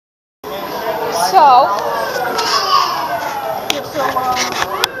So, I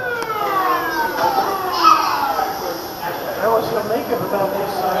was going to make it about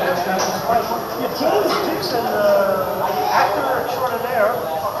this fight. Yeah, James Dickson, actor extraordinaire,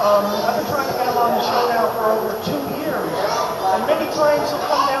 I've been trying to get him on the show now for over 2 years. And many times he'll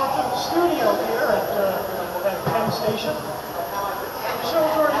come down to the studio here at Penn Station. The show's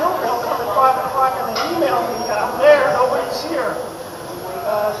already over. He'll come at 5 o'clock and they email me, I'm there, nobody's here.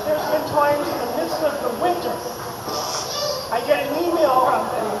 There's been times in the midst of the winter, I get an email from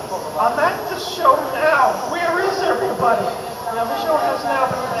them. I'm at the show now. Where is everybody? Now the show has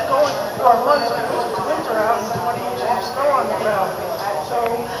now been going for 4 months because it's winter out and 20 inches of snow on the ground. So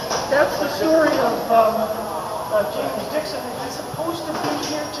that's the story of James Dickson. He's supposed to be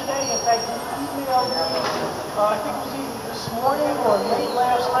here today. In fact, he emailed me, I think it was either this morning or late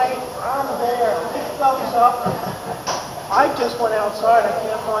last night. I'm there. Big thumbs up. I just went outside. I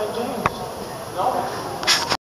can't find James.